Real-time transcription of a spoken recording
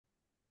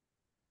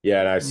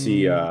Yeah, and I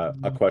see a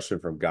Mm, question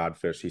from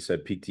Godfish. He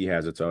said Peak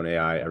has its own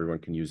AI. Everyone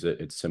can use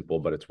it. It's simple,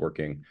 but it's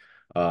working.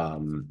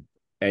 Um,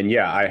 and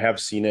yeah, I have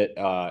seen it,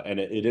 and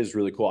it is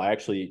really cool. I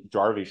actually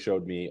Jarvie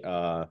showed me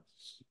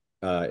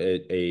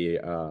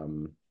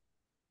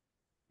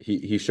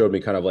he showed me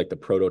kind of like the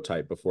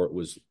prototype before it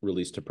was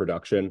released to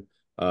production.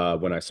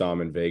 When I saw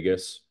him in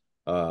Vegas,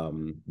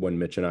 when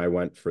Mitch and I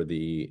went for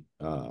that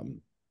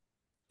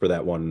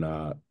one.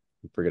 I'm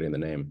forgetting the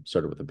name.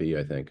 Started with a B,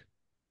 I think.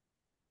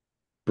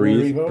 where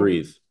Breathe, Evo?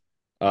 breathe.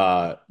 The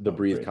Oh,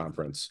 Breathe great.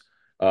 conference.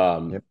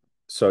 Yep.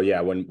 So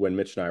yeah, when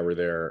Mitch and I were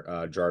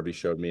there, Jarvie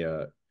showed me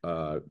a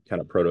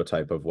kind of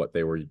prototype of what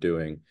they were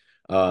doing.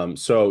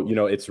 So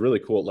it's really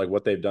cool. Like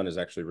what they've done is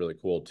actually really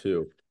cool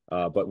too.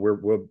 But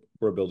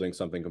we're building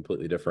something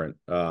completely different.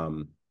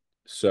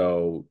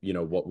 So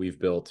what we've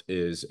built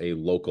is a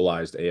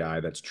localized AI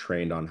that's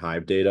trained on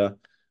Hive data.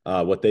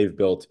 What they've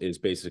built is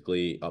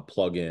basically a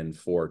plugin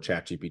for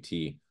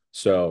ChatGPT.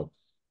 So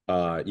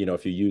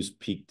if you use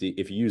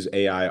if you use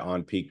AI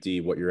on Peak,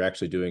 what you're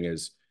actually doing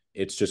is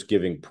it's just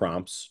giving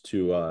prompts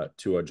to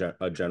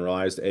a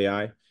generalized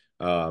AI,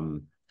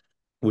 um,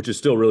 which is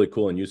still really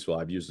cool and useful.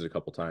 I've used it a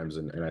couple times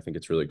and I think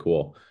it's really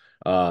cool.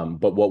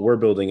 But what we're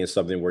building is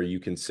something where you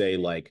can say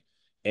like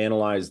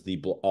analyze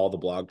all the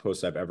blog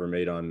posts I've ever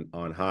made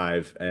on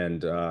Hive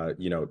and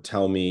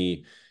tell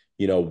me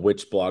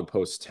which blog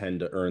posts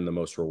tend to earn the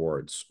most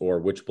rewards or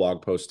which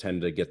blog posts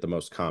tend to get the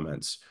most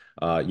comments.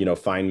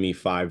 Find me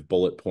 5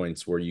 bullet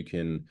points where you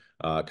can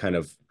kind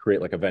of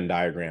create like a Venn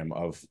diagram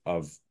of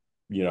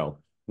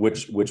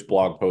which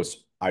blog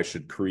posts I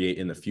should create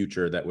in the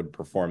future that would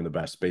perform the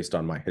best based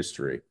on my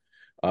history.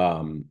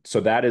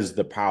 So that is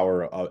the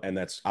power of, and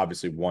that's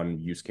obviously one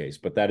use case,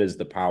 but that is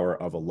the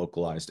power of a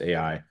localized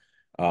AI,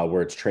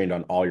 where it's trained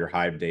on all your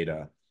Hive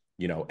data,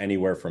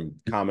 anywhere from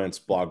comments,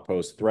 blog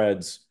posts,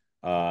 threads,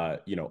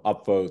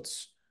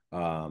 upvotes,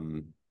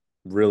 um,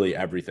 really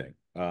everything.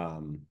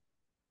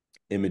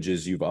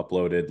 Images you've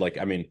uploaded. Like,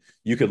 I mean,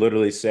 you could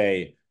literally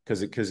say,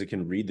 because it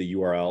can read the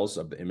URLs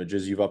of the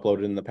images you've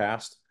uploaded in the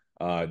past,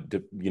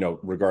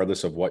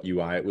 regardless of what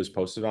UI it was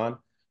posted on.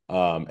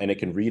 And it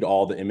can read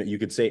all the image. You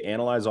could say,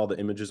 analyze all the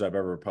images I've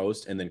ever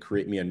posted, and then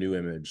create me a new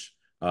image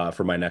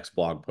for my next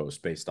blog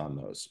post based on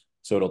those.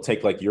 So it'll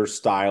take like your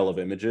style of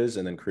images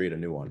and then create a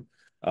new one.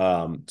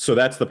 So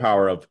that's the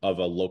power of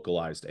a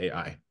localized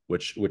AI,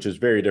 which is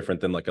very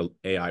different than like a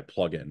AI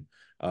plugin.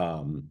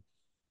 Um,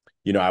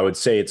 I would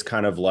say it's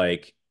kind of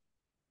like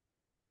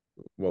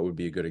what would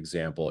be a good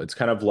example? It's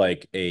kind of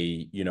like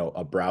a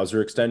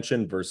browser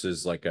extension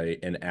versus like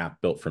an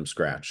app built from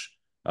scratch.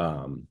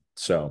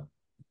 So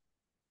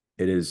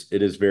it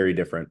is very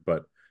different,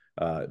 but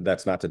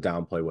that's not to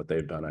downplay what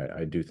they've done.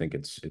 I do think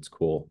it's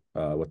cool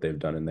what they've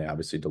done, and they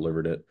obviously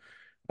delivered it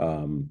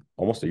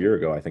almost a year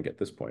ago, I think, at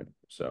this point.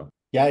 So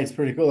Yeah, it's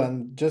pretty cool.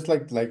 And just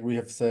like we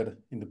have said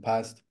in the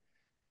past,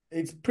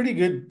 it's pretty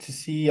good to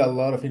see a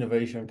lot of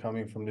innovation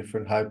coming from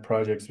different hype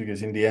projects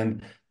because in the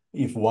end,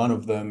 if one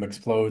of them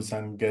explodes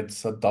and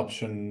gets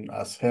adoption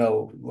as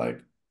hell,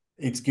 like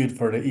it's good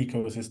for the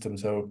ecosystem.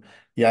 So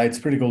yeah, it's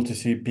pretty cool to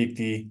see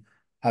Picti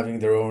having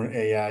their own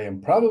AI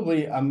and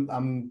probably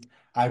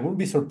I wouldn't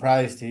be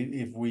surprised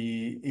if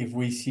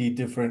we see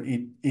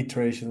different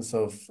iterations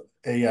of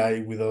AI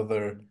with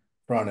other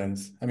front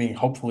ends. I mean,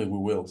 hopefully we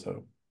will.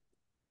 So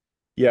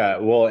yeah,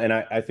 well, and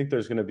I think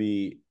there's going to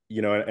be,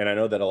 and I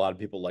know that a lot of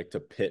people like to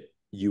pit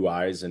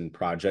UIs and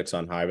projects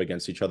on Hive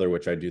against each other,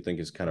 which I do think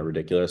is kind of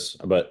ridiculous.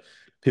 But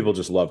people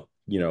just love,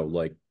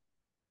 like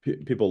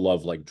people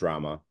love like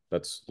drama.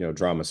 That's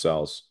drama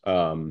sells.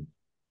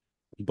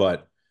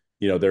 But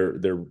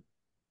they're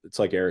it's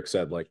like Eric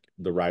said, like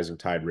the rising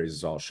tide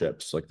raises all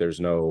ships. Like there's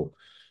no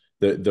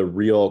the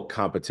real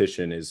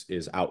competition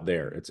is out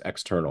there. It's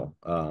external.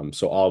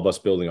 So all of us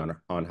building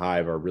on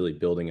Hive are really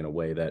building in a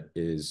way that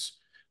is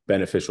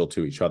beneficial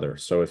to each other.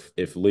 So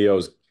if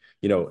Leo's,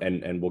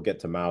 and we'll get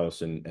to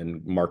Mouse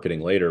and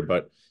marketing later,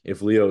 but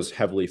if Leo's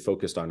heavily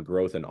focused on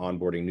growth and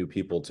onboarding new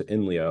people to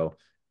InLeo,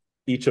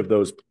 each of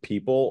those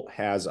people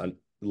has an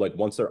like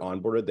once they're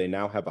onboarded, they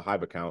now have a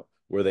Hive account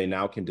where they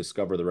now can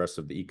discover the rest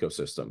of the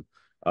ecosystem.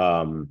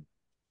 Um,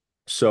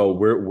 so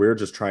we're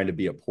just trying to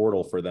be a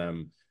portal for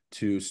them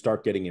to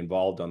start getting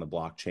involved on the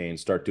blockchain,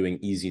 start doing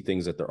easy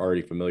things that they're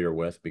already familiar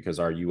with because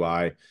our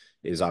UI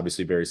is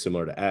obviously very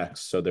similar to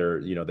X. So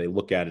they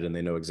look at it and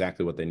they know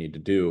exactly what they need to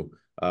do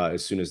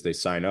as soon as they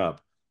sign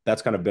up.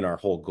 That's kind of been our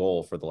whole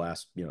goal for the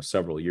last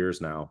several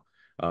years now,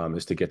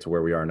 is to get to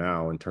where we are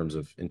now in terms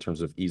of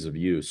ease of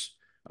use.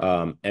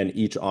 And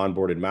each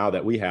onboarded MAU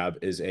that we have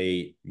is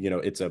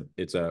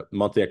it's a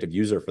monthly active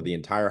user for the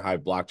entire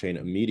Hive blockchain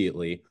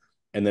immediately,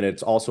 and then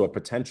it's also a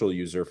potential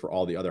user for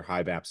all the other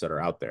Hive apps that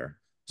are out there.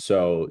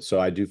 So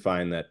I do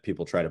find that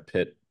people try to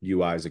pit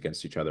UIs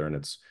against each other, and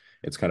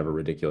it's kind of a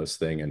ridiculous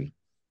thing. And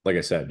like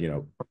I said,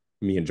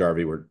 me and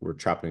Jarvie were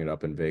chopping it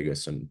up in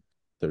Vegas, and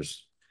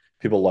there's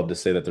people love to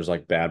say that there's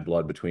like bad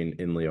blood between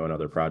Inleo and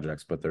other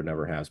projects, but there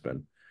never has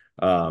been.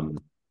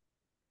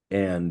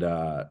 And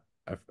I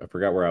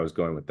forgot where I was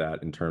going with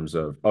that in terms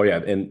of, oh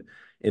yeah, and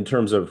in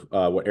terms of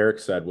what Eric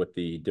said with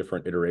the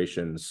different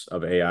iterations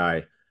of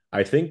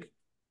I think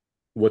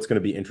what's going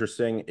to be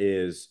interesting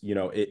is,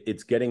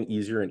 it's getting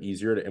easier and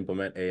easier to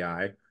implement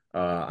AI.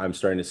 I'm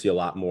starting to see a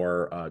lot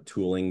more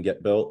tooling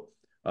get built,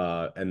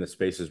 and the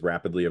space is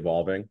rapidly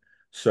evolving.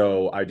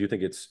 So I do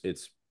think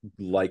it's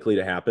likely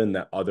to happen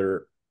that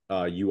other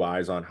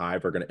UIs on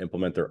Hive are going to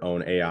implement their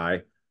own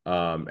AI,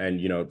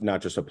 and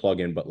not just a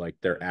plugin, but like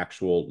their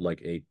actual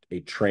like a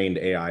trained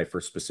AI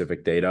for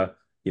specific data,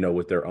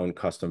 with their own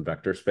custom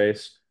vector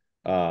space.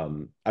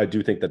 I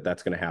do think that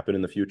that's going to happen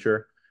in the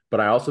future. But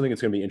I also think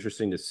it's going to be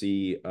interesting to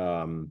see.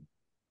 I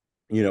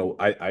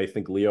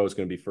think Leo is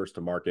going to be first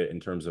to market in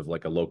terms of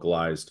like a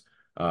localized,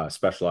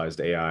 specialized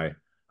AI.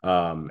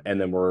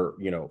 And then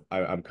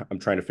I'm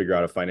trying to figure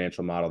out a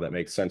financial model that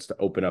makes sense to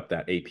open up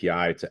that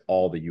API to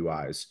all the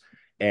UIs.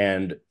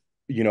 And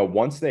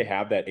once they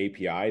have that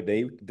API,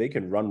 they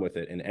can run with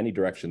it in any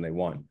direction they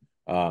want.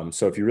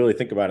 So if you really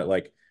think about it,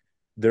 like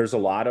there's a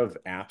lot of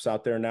apps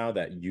out there now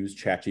that use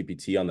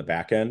ChatGPT on the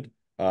back end,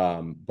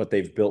 but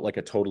they've built like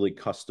a totally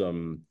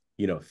custom,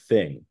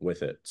 thing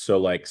with it. So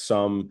like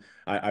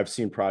I've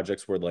seen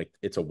projects where like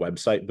it's a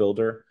website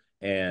builder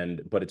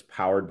but it's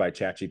powered by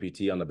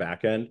ChatGPT on the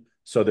back end.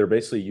 So they're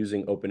basically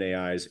using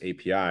OpenAI's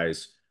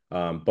APIs,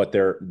 but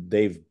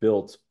they've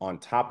built on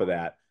top of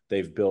that,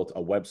 they've built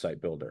a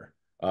website builder.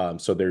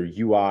 So their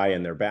UI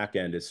and their back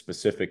end is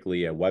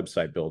specifically a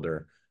website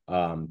builder,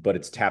 but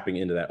it's tapping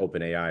into that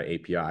OpenAI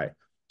API.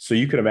 So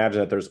you can imagine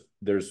that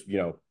there's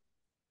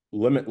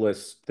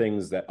limitless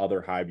things that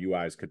other Hive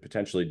UIs could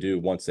potentially do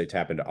once they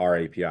tap into our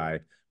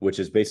API, which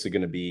is basically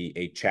going to be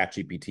a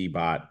ChatGPT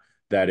bot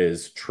that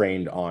is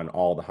trained on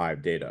all the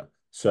Hive data.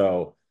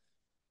 So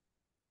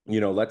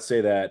let's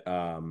say that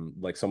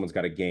like someone's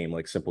got a game,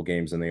 like Simple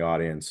Games in the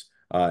audience,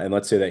 and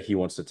let's say that he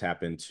wants to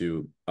tap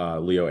into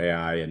Leo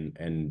AI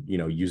and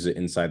use it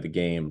inside the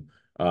game,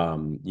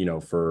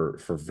 for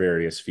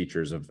various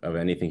features of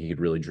anything he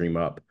could really dream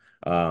up.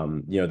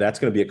 That's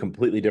going to be a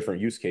completely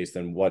different use case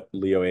than what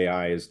Leo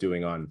AI is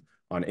doing on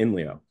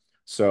Inleo.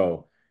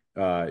 So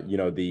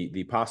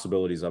the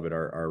possibilities of it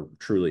are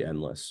truly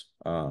endless.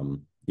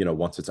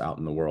 Once it's out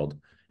in the world,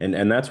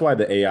 and that's why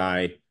the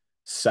AI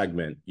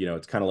segment,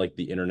 it's kind of like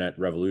the internet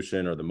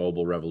revolution or the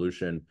mobile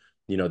revolution.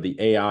 The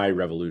AI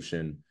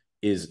revolution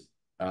is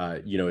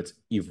it's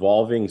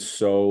evolving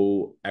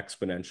so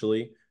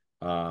exponentially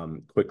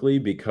quickly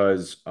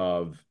because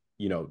of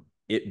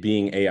it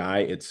being AI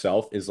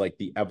itself. Is like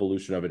the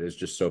evolution of it is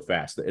just so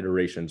fast, the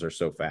iterations are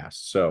so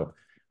fast. So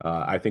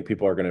I think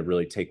people are going to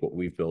really take what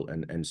we've built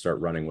and start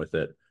running with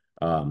it.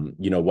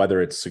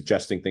 Whether it's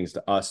suggesting things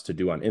to us to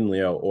do on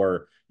Inleo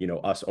or,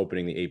 us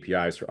opening the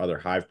APIs for other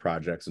Hive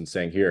projects and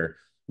saying, here,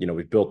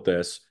 we've built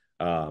this.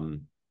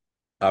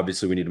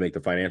 Obviously, we need to make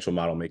the financial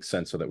model make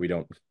sense so that we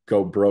don't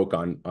go broke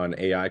on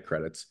AI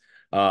credits.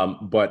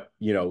 But,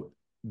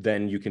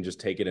 then you can just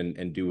take it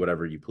and do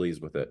whatever you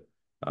please with it.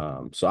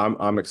 So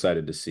I'm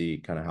excited to see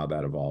kind of how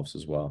that evolves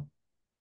as well.